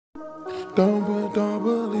Don't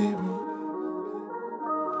believe me.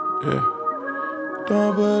 Yeah.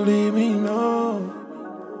 Don't believe me, no.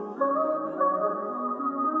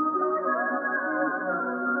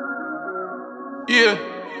 Yeah.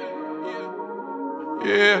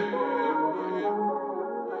 Yeah.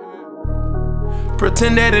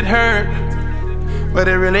 Pretend that it hurt, but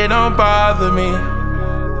it really don't bother me.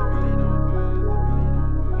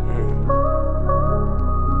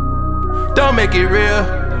 Don't make it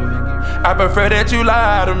real. I prefer that you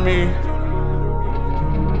lie to me.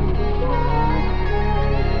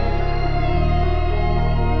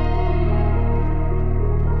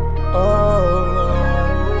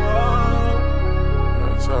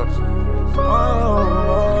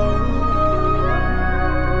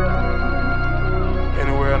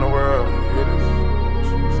 Anywhere in the world, it is.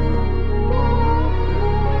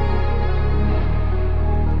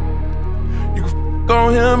 You can f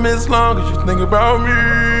on him as long as you think about me.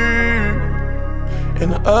 In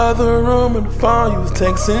the other room, in the phone, you was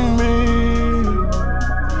texting me. You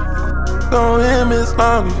can f on him as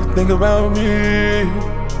long as you think about me.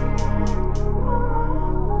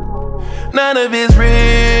 None of it's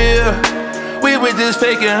real. We were just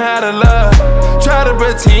faking how to love. Try to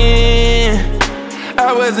pretend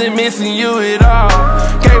I wasn't missing you at all.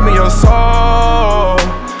 Gave me your soul.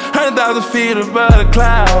 100,000 feet above the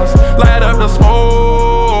clouds. Light up the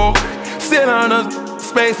smoke. Sit on the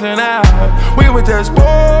spacing out. We were just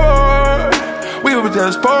bored. We were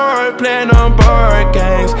just bored, playing on board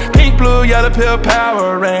games. Pink, blue, yellow pill,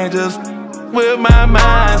 Power Rangers. With my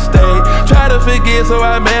mind state, try to forget, so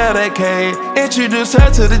I medicate. Introduce her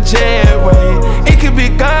to the jetway. It could be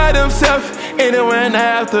God himself. Anyone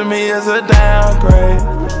after me is a downgrade.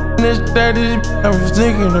 This dirty, I was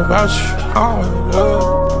thinking about you.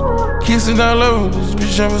 Oh, kissing all over this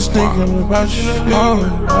bitch, I was thinking about you.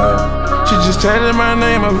 Oh, she just tatted my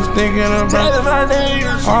name, I was thinking about you.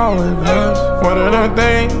 Always love. One of the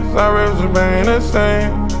things I always remain the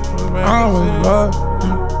same. Always love.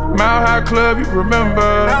 Mile High Club, you remember.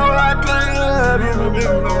 Mile High Club, you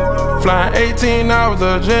remember. Flying 18 hours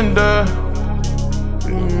agenda.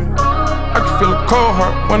 I can feel a cold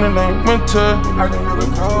heart when it ain't winter.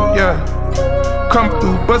 Yeah. Come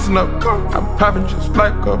through, bustin' up. I'm popping just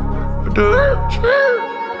like a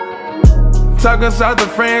talking south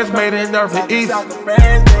of France, made it north and east.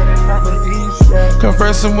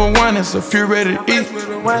 Conversing with one, it's a few ready to eat.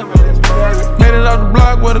 Made it off the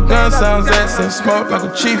block where the gun sounds at, send smoke like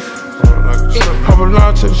a chief. Hop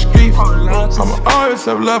along to the streets. I'ma always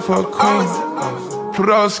have love for a queen. Put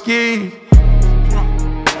on ski.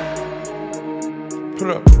 Put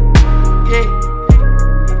up.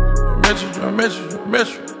 I met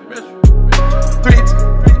you. 3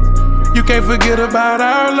 You can't forget about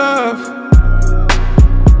our love.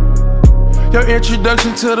 Your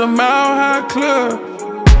introduction to the Mile High Club.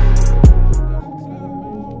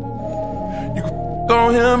 You can f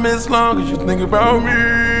on him as long as you think about me.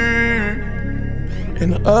 In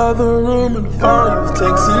the other room, in the phone, you was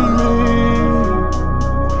texting me.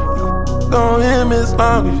 You can f on him as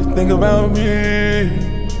long as you think about me.